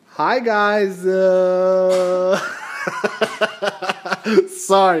Hi guys.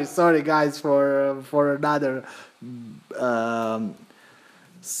 Sorry guys for another. Um,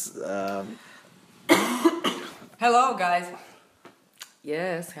 s- um, Hello, guys.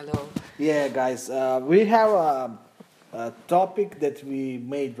 Yes, hello. yeah, guys. We have a topic that we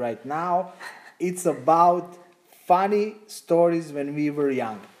made right now. It's about funny stories when we were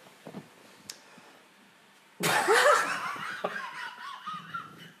young.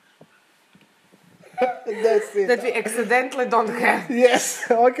 That's it. That we accidentally don't have. Yes.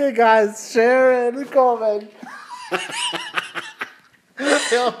 Okay, guys. Share and comment.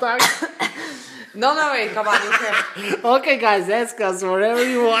 Heel, thanks. No, wait, come on, you have. Okay, guys, ask us whatever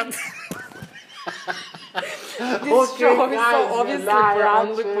you want. This show is so obviously for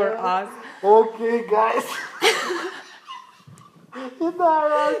only for us. Okay, guys.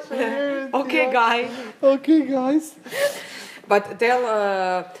 Okay, guys. Okay, guys. But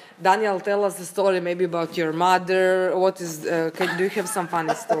Daniel, tell us a story maybe about your mother. What is? Do you have some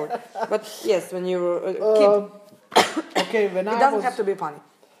funny story? But yes, when you were a kid, Okay, when it I doesn't was have to be funny.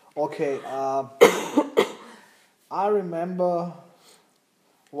 okay, I remember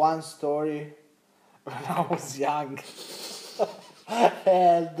one story when I was young,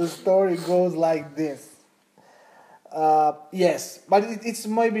 and the story goes like this. Yes, but it's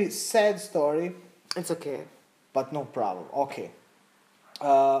maybe sad story, It's okay. but no problem. Okay.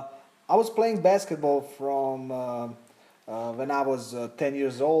 I was playing basketball from when I was 10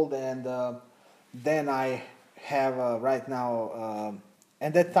 years old, and then I have right now,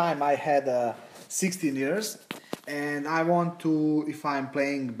 at that time I had 16 years, and I want to, if I'm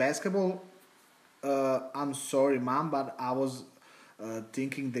playing basketball, I'm sorry, mom, but I was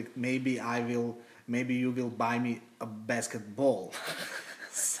thinking that maybe you will buy me a basketball.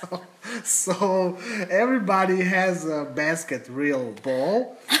 So, so everybody has a basket real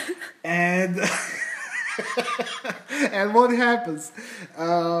ball, and and what happens?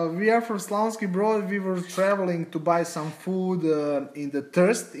 We are from Slavonski Brod. We were traveling to buy some food in the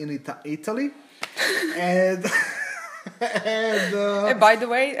Thirst in Italy, and and By the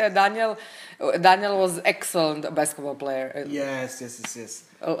way, Daniel was excellent basketball player. yes.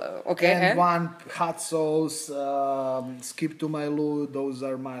 Okay, And and one hot sauce, skip to my loo, those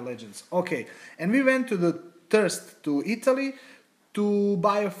are my legends. Okay, and we went to the Thirst to Italy to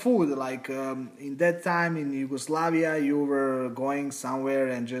buy food. Like in that time in Yugoslavia, you were going somewhere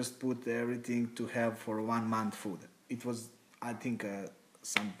and just put everything to have for 1 month food. It was, I think,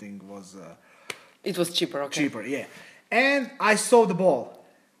 something was it was cheaper. Okay. cheaper, yeah. And I saw the ball.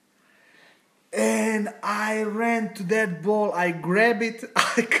 And I ran to that ball, I grab it,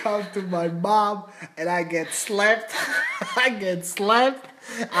 I come to my mom, and I get slapped. I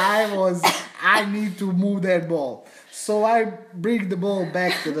need to move that ball. So I bring the ball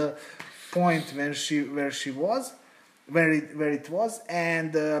back to the point where it was,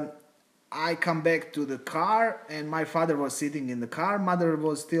 and I come back to the car, and my father was sitting in the car, mother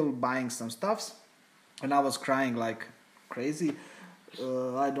was still buying some stuffs, and I was crying like crazy.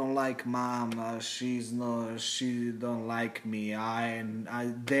 I don't like mom. She don't like me.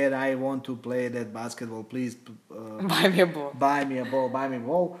 Dad, I want to play that basketball. Please, Buy me a ball. buy me a ball. Buy me a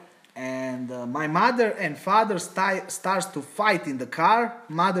ball. And my mother and father starts to fight in the car.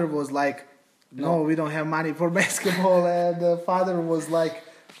 Mother was like, "No, we don't have money for basketball," and father was like,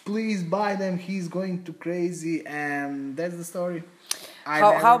 "Please buy them. He's going to crazy." And that's the story.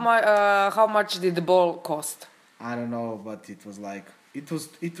 How much did the ball cost? I don't know, but it was like it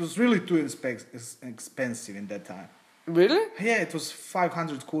was really too expensive in that time. Really? Yeah, it was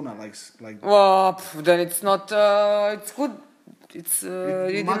 500 kuna, like. Well, then it's not. It's good. It's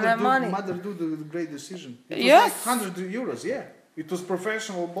you didn't have money. Mother do the great decision. It was Yes. like 100 euros. Yeah, it was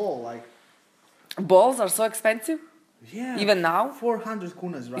professional ball. Like Balls are so expensive. yeah, Even now? 400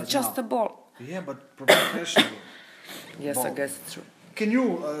 kunas right It's just now. a ball. Yeah, but professional. Yes, I Ball. guess it's true. Can you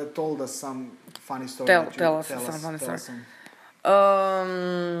told us some funny story? Tell us some funny story.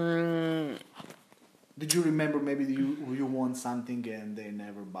 Did you remember maybe you won something and they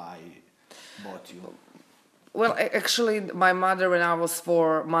never bought you? Well, actually, my mother, when I was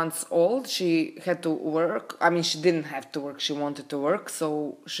 4 months old, she had to work. I mean, she didn't have to work. She wanted to work,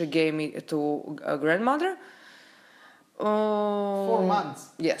 so she gave me to a grandmother. 4 months.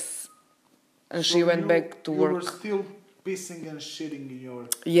 Yes, and So she went back to you work. were still pissing and shitting in your.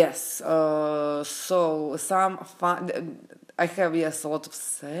 Yes. So some fun. I have a lot of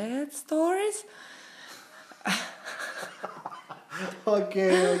sad stories.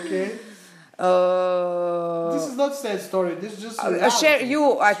 Okay. This is not sad story. This is just Share you.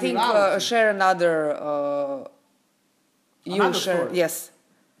 I It's think reality. share another. You Another share. story. Yes.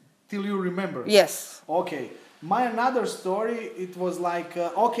 till you remember. Yes. Okay. My another story. It was like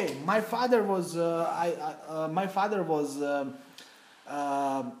okay. My father was. My father was.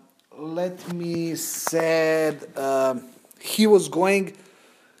 Let me said. He was going.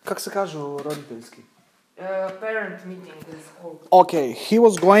 Kako se kažu roditeljski? Parent meeting in school. Okay, he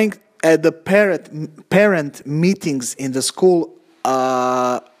was going at the parent meetings in the school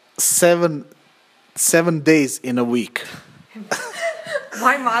 7 days in a week.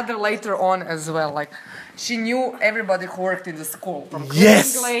 My mother later on as well, like she knew everybody who worked in the school, from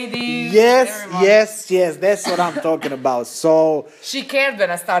Yes, cleaning ladies. yes, everyone. yes. That's what I'm talking about. So She cared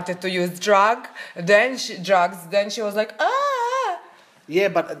when I started to use drugs. Then she was like, ah. yeah,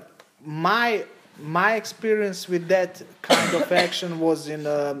 but my experience with that kind of action was in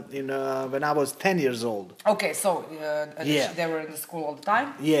when I was 10 years old. Okay, so Yeah. they were in the school all the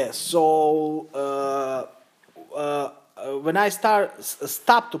time. Yeah, so when I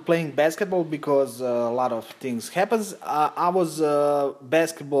stopped to playing basketball because a lot of things happens, I was a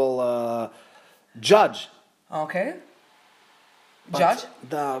basketball judge. Okay. But Judge?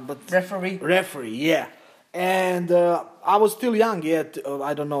 But Referee. referee, yeah. And I was still young yet.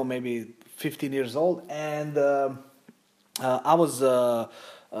 I don't know, maybe 15 years old, and I was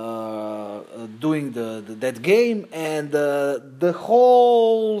doing that game, and the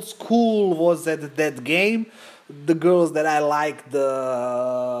whole school was at that game. The girls that I liked,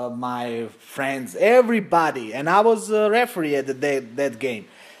 my friends, everybody, and I was a referee at that game.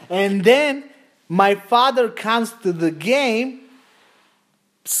 And then my father comes to the game,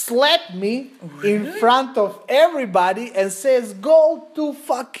 slapped me in front of everybody and says, "Go to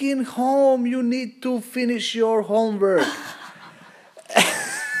fucking home, you need to finish your homework."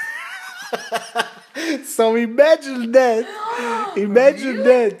 So imagine that. Imagine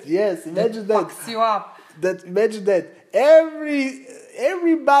that. Yes, imagine that. Fucks you up. Imagine that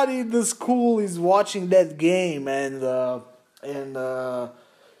everybody in the school is watching that game, and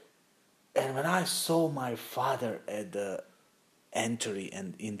when I saw my father at the entry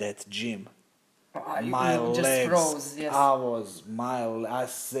and in that gym, my You just legs, froze. Yes. I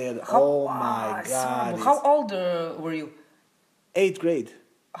said, "Oh my it's God!" horrible. How old were you? 8th grade,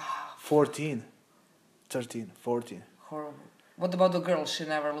 14, 13, 14. Horrible. What about the girl? She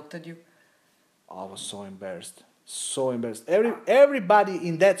never looked at you. I was so embarrassed. So embarrassed. Everybody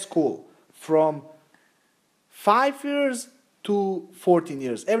in that school, from 5 years to 14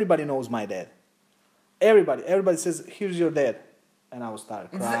 years, everybody knows my dad. Everybody says, "Here's your dad," and I will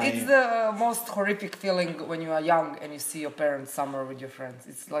start crying. It's the most horrific feeling when you are young and you see your parents somewhere with your friends.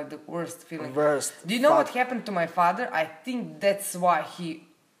 It's like the worst feeling. Worst. Do you know what happened to my father? I think that's why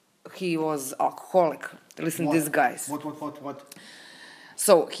he was alcoholic. Listen, these guys. What?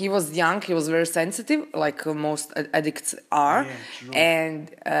 So he was young, he was very sensitive, like most addicts are. Yeah, true. And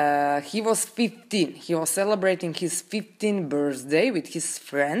he was 15. He was celebrating his 15th birthday with his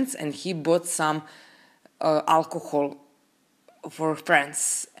friends, and he bought some alcohol for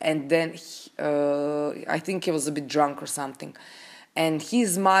friends. And then I think he was a bit drunk or something. And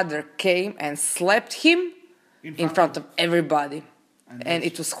his mother came and slapped him in front of everybody. And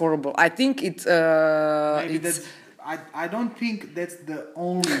it was horrible. I think Maybe that's. I don't think that's the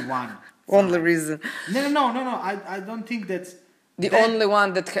only one. only reason. No. I don't think that's The only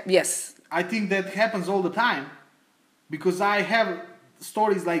one that yes. I think that happens all the time, because I have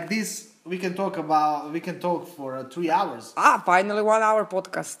stories like this. We can talk for 3 hours. Finally 1 hour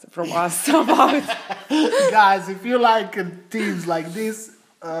podcast from us about Guys, if you like teams like this,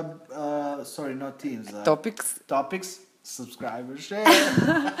 sorry, not teams. Topics, subscribe and share.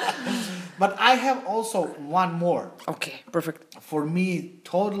 But I have also one more. Okay, perfect. For me,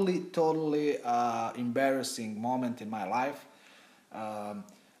 totally embarrassing moment in my life.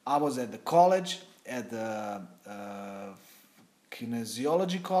 I was at the college, at the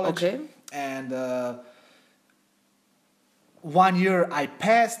kinesiology college. Okay. And 1 year I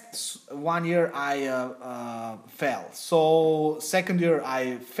passed, 1 year I failed. So second year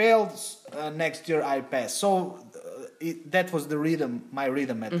I failed, next year I passed. So that was my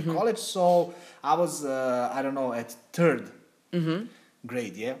rhythm at the college. So I was, I don't know, at third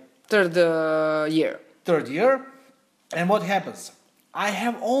grade, yeah? Third year. Third year. And what happens? I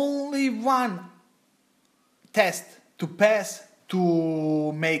have only one test to pass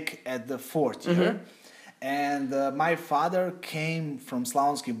to make at the fourth year. And my father came from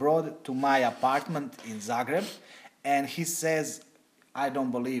Slavonski Brod to my apartment in Zagreb. And he says, "I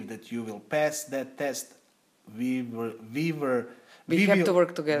don't believe that you will pass that test. We have to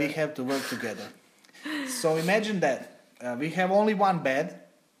work together." We have to work together. So imagine that. We have only one bed.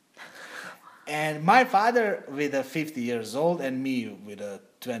 And my father with a 50 years old and me with a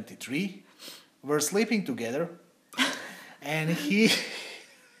 23. We're sleeping together. And he...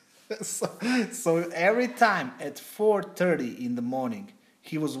 so every time at 4:30 in the morning,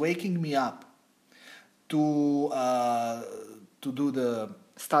 he was waking me up to do the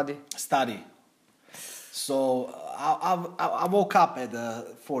study. So I woke up at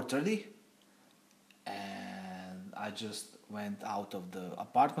 4:30, and I just went out of the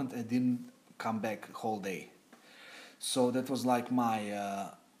apartment and didn't come back whole day. So that was like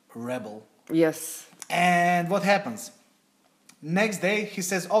my rebel. Yes. And what happens? Next day he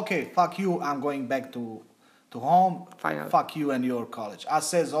says, "Okay, fuck you. I'm going back to home. Finally. Fuck you and your college." I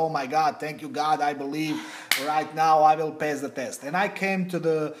says, "Oh my God, thank you God. I believe right now I will pass the test." And I came to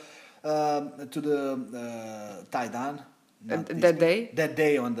the Taidan that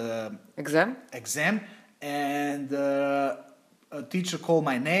day on the exam, and a teacher called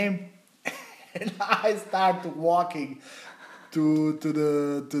my name, and I started walking to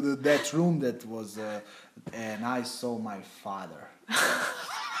that room that was, and I saw my father.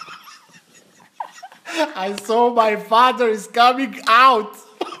 I saw my father is coming out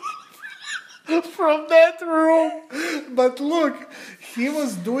from that room. But look, he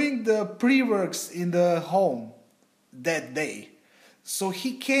was doing the pre-works in the home that day. So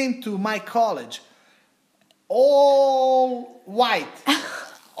he came to my college all white,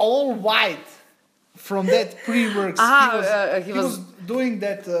 from that pre-works. He was doing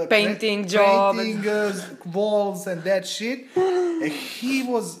that painting job, walls and that shit. He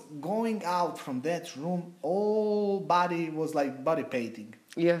was going out from that room. All body was like body painting.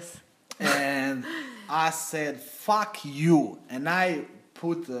 Yes. And I said, "Fuck you!" And I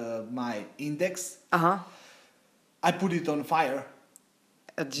put my index. I put it on fire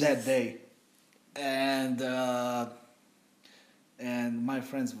that day, and my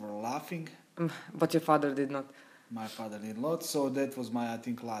friends were laughing. But your father did not. My father did not. So that was my, I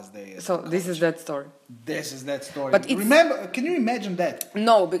think, last day. So this is that story. This is that story. But remember, can you imagine that?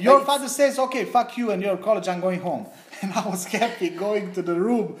 No, because your father says, "Okay, fuck you and your college. I'm going home." And I was happy going to the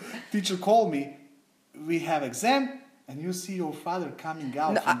room. Teacher called me. We have exam, and you see your father coming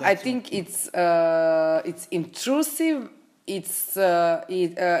out. No, from that I room. think it's intrusive.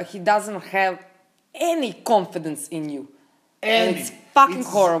 He doesn't have any confidence in you. And it's fucking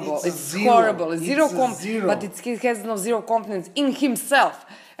horrible. It's horrible. Zero. But he has zero confidence in himself.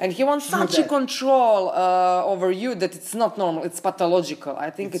 And he wants such a control over you that it's not normal. It's pathological.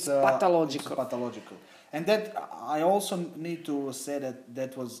 I think it's pathological. It's pathological. And that I also need to say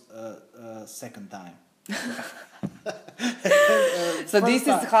that was second time. So this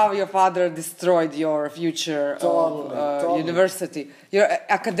is how your father destroyed your future of university, your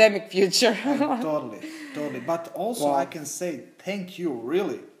academic future. Totally. But also I can say thank you,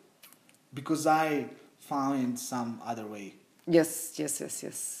 really, because I found some other way. Yes.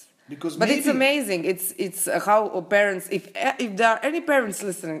 Because but it's amazing. It's how parents, if there are any parents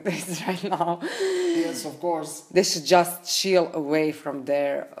listening to this right now, yes, of course, they should just chill away from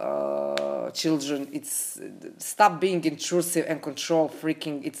their children. Stop being intrusive and control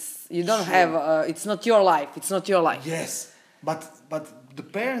freaking. It's not your life. It's not your life. Yes, but the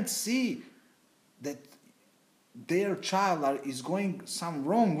parents see that their child is going some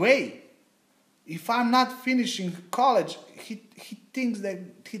wrong way. If I'm not finishing college, he thinks that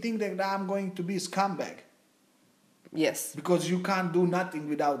I'm going to be a scumbag. Yes. Because you can't do nothing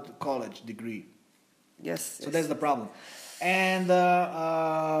without a college degree. Yes. So that's the problem. And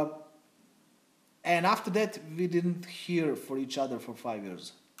after that, we didn't hear for each other for 5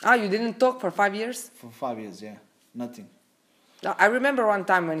 years. You didn't talk for 5 years? For 5 years, yeah. Nothing. I remember one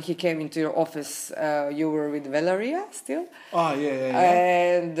time when he came into your office, you were with Valeria still. Oh, yeah.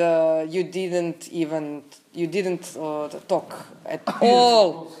 And you didn't talk at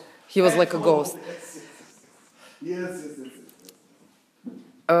all. He was like a ghost. Yes.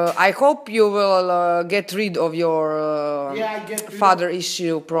 I hope you will get rid of your father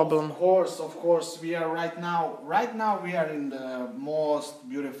issue problem. Of course. We are right now we are in the most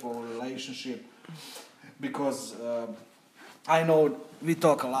beautiful relationship because I know we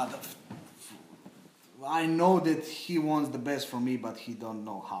talk a lot of. I know that he wants the best for me, but he don't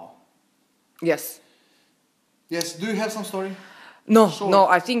know how. Yes. Yes. Do you have some story? No.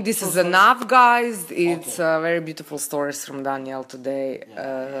 I think this is enough, guys. It's very beautiful stories from Daniel today.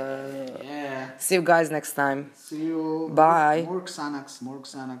 See you guys next time. See you. Bye. More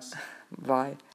Xanax. Bye.